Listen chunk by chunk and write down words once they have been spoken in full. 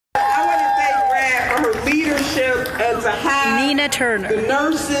to have Nina Turner, the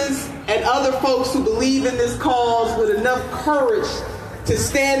nurses and other folks who believe in this cause with enough courage to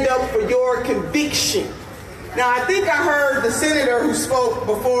stand up for your conviction. Now, I think I heard the senator who spoke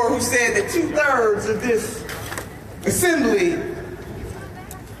before who said that 2/3 of this assembly,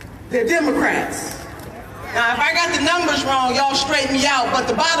 they're Democrats. Now, if I got the numbers wrong, y'all straighten me out, but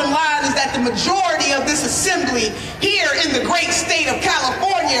the bottom line is that the majority of this assembly here in the great state of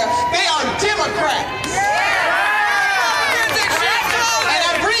California, they are Democrats. And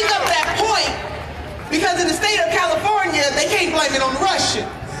I bring up that point because in the state of California, they can't blame it on the Russians.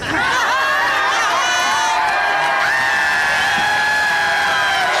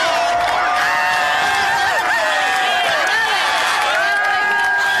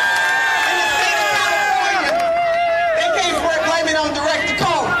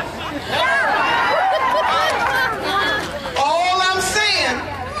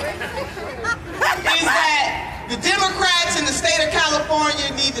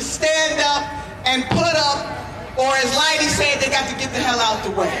 Need to stand up and put up, or as Lighty said, they got to get the hell out the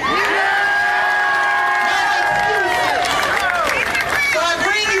way. So I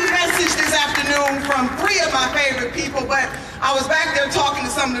bring you a message this afternoon from 3 of my favorite people, but I was back there talking to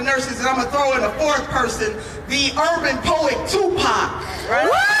some of the nurses, and I'm going to throw in a 4th person, the urban poet Tupac.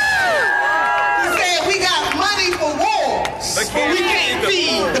 He said, we got money for wars, but we can't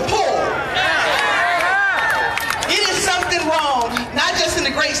feed the poor. It is something wrong, not just in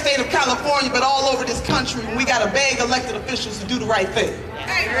the great state of California, but all over this country when we got to beg elected officials to do the right thing.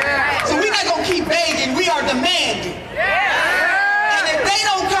 So we're not going to keep begging, we are demanding. And if they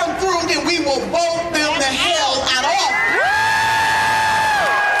don't come through, then we will vote them the hell out of office.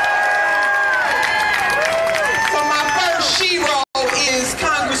 So my first shero is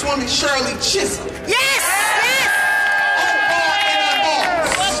Congresswoman Shirley Chisholm. Yes!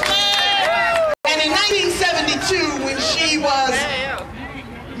 When she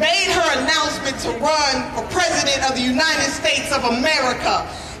made her announcement to run for president of the United States of America,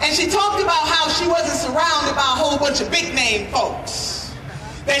 and she talked about how she wasn't surrounded by a whole bunch of big name folks,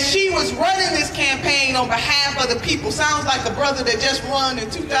 that she was running this campaign on behalf of the people. Sounds like the brother that just won in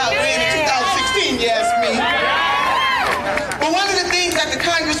 2016, you ask me. But one of the things that the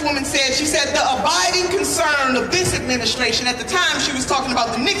Congresswoman said, she said the abiding concern of this administration, at the time she was talking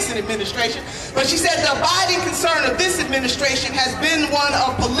about the Nixon administration, but she said the abiding concern of this administration has been one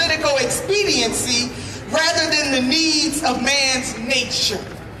of political expediency rather than the needs of man's nature.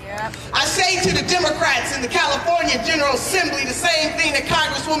 I say to the Democrats in the California General Assembly the same thing that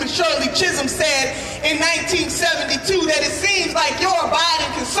Congresswoman Shirley Chisholm said in 1972, that it seems like your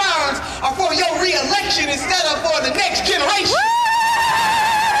abiding concerns are for your re-election instead of for the next generation.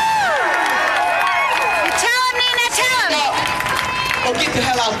 Tell him, Nina, tell him. Or get the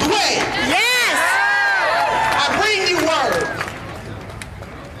hell out the way. Yes. I bring you word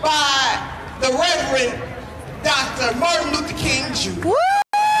by the Reverend Dr. Martin Luther King Jr.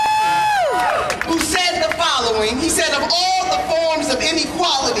 who said the following. He said, of all the forms of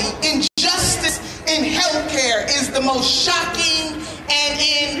inequality, injustice in healthcare is the most shocking and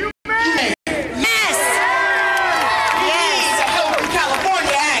inhumane. Yes! We need a Healthy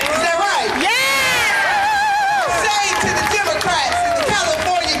California Act, is that right? Yes! Say to the Democrats in the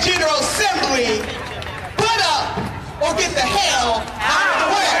California General Assembly, put up or get the hell out of the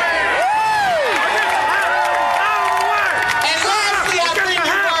way.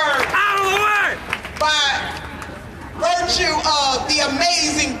 Of the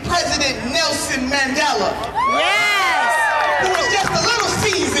amazing President Nelson Mandela, yes, who was just a little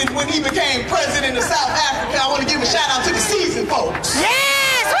seasoned when he became president of South Africa. I want to give a shout out to the seasoned folks.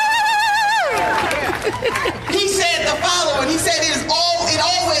 Yes! He said the following. He said, it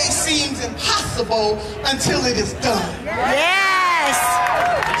always seems impossible until it is done. Yes!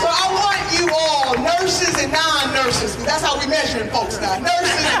 So I want you all, nurses and non-nurses, because that's how we measuring folks now,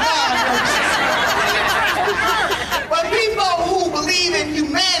 nurses and non-nurses. But people who believe in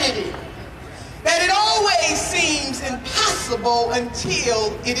humanity, that it always seems impossible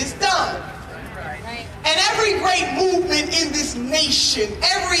until it is done. And every great movement in this nation,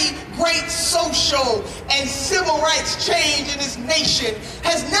 every great social and civil rights change in this nation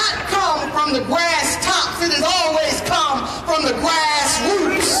has not come from the grass tops. It has always come from the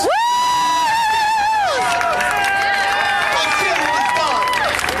grassroots.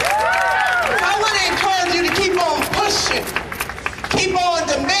 Keep on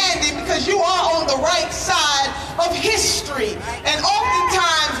demanding, because you are on the right side of history. And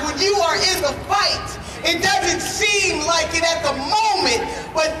oftentimes when you are in the fight, it doesn't seem like it at the moment,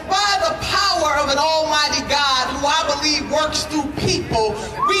 but by the power of an almighty God who I believe works through people,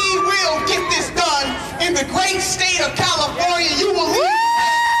 we will get this done in the great great state of California, you will leave.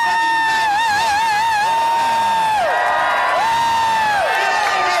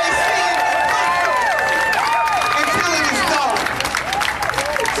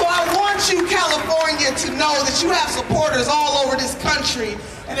 To know that you have supporters all over this country,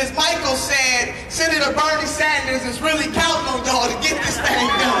 and as Michael said, Senator Bernie Sanders is really counting on y'all to get this thing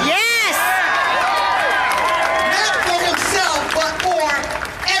done. Yes! Not for himself, but for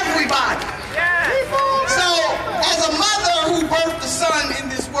everybody. So, as a mother who birthed a son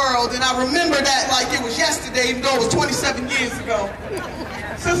in this world, and I remember that like it was yesterday, even though it was 27 years ago.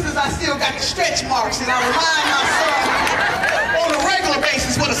 Sisters, I still got the stretch marks, and I remind my son on a regular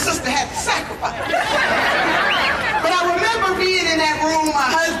basis what a sister had to sacrifice. But I remember being in that room,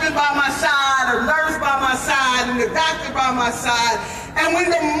 my husband by my side, a nurse by my side, and the doctor by my side. And when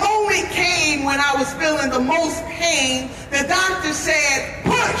the moment came when I was feeling the most pain, the doctor said,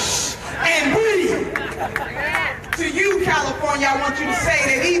 push and breathe. To you, California, I want you to say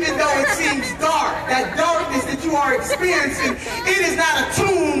that even though it seems dark, that darkness that you are experiencing, it is not a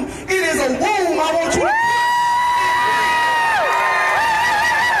tomb, it is a womb. I want you to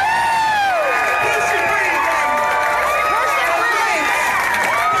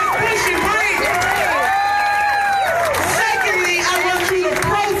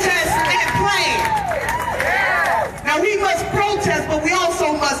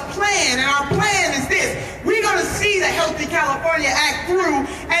California Act through,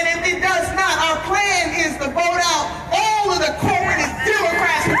 and if it does not, our plan is to vote out all of the corporate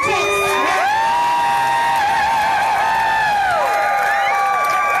Democrats who talk.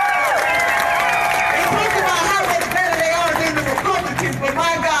 They talk about how much better they are than the Republicans, but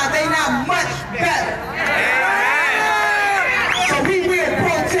my God, they not much better. So we will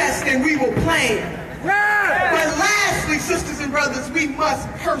protest and we will plan. But lastly, sisters and brothers, we must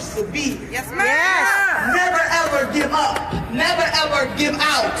persevere. Yes, ma'am. Yes. Never ever give up. Never ever give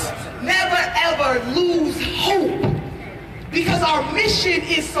out. Never ever lose hope. Because our mission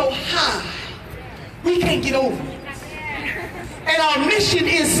is so high, we can't get over it. And our mission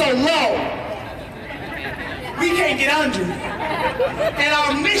is so low, we can't get under it. And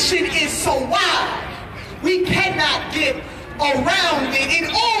our mission is so wide, we cannot get around it.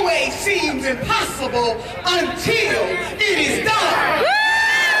 It always seems impossible until it is done.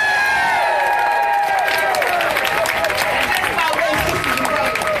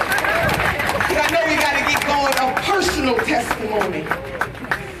 A personal testimony.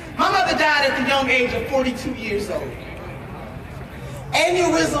 My mother died at the young age of 42 years old.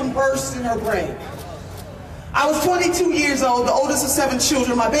 Aneurysm burst in her brain. I was 22 years old, the oldest of 7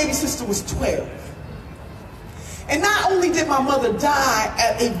 children. My baby sister was 12. And not only did my mother die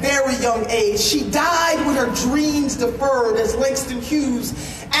at a very young age, she died with her dreams deferred, as Langston Hughes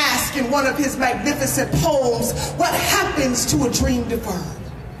asked in one of his magnificent poems, what happens to a dream deferred?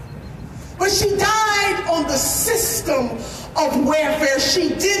 But she died on the system of welfare. She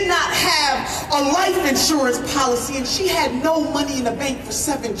did not have a life insurance policy, and she had no money in the bank for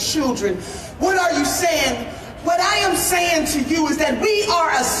 7 children. What are you saying? What I am saying to you is that we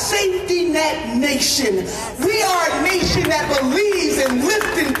are a safety net nation. We are a nation that believes in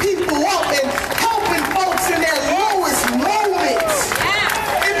lifting people up and helping folks in their lowest moments.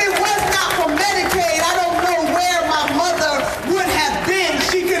 If it was not for Medicaid, I don't know where my mother would have been.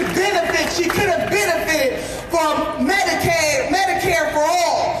 She could have benefited from Medicare for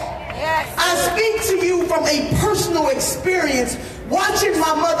all. I speak to you from a personal experience, watching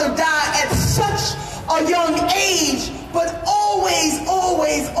my mother die at such a young age, but always,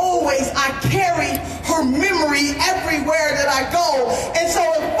 always, always I carry her memory everywhere that I go. And so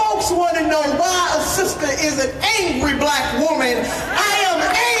if folks want to know why a sister is an angry black woman, I am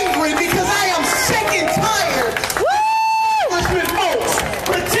angry because I am sick and tired of folks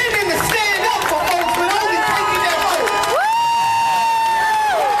pretending to stand up for folks but only taking their vote.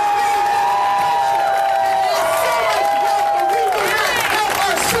 We do not help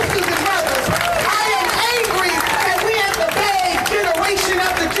our sisters and brothers. I am angry that we have to beg generation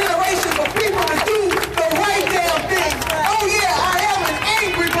after generation for people to do the right damn thing. Oh yeah, I am an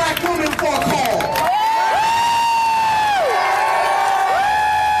angry black woman for a call.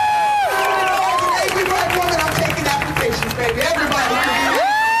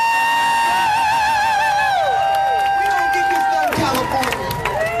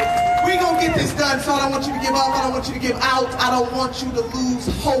 So I don't want you to give up. I don't want you to give out. I don't want you to lose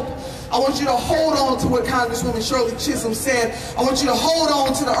hope. I want you to hold on to what Congresswoman Shirley Chisholm said. I want you to hold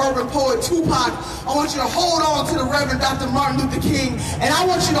on to the urban poet Tupac. I want you to hold on to the Reverend Dr. Martin Luther King. And I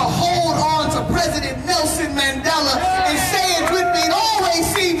want you to hold on to President Nelson Mandela and say it with me. It always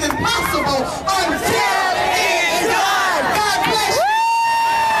seems impossible until it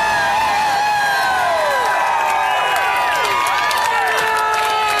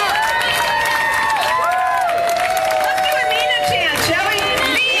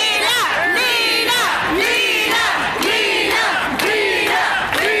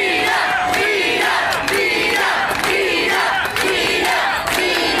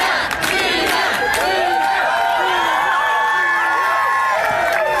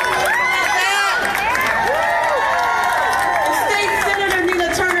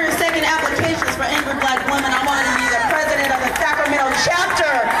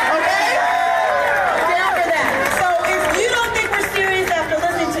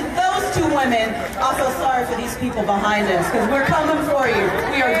women. Also sorry for these people behind us, because we're coming for you.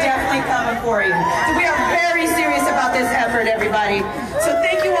 We are definitely coming for you. So we are very serious about this effort, everybody. So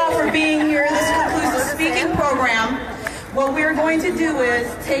thank you all for being here. This concludes the speaking program. What we're going to do is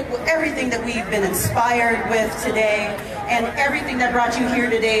take everything that we've been inspired with today and everything that brought you here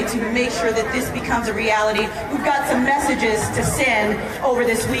today to make sure that this becomes a reality. We've got some messages to send over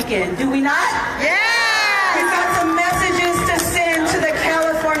this weekend. Do we not? Yeah! We've got some messages to send to the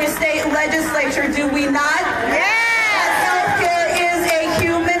California State Legislature. Do we not? Yeah! Healthcare is a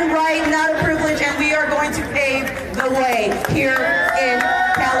human right, not a privilege, and we are going to pave the way here in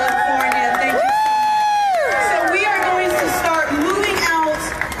California. Thank you. So we are going to start moving out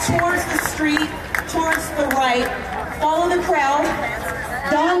towards the street, towards the right. Follow the crowd.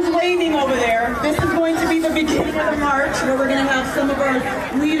 Don's waving over there. This is going to be the beginning of the march, where we're going to have some of our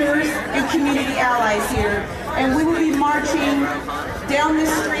leaders and community allies here. And we will be marching down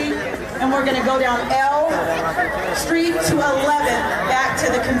this street, and we're going to go down L Street to 11 back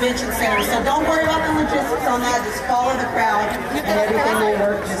to the convention center. So don't worry about the logistics on that. Just follow the crowd, and everything will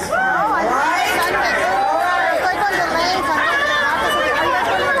work just fine. All right?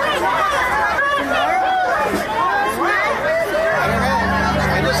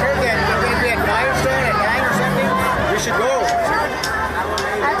 Should go. I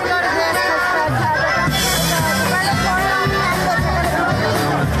have to go to this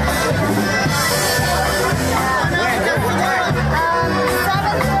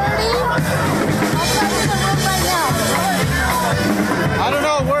I don't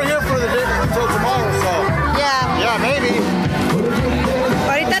know. We're here for the day until tomorrow, so. Yeah, maybe.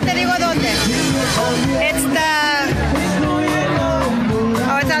 Ahorita te digo dónde. It's the...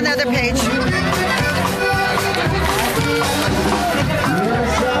 Oh, it's on the other page.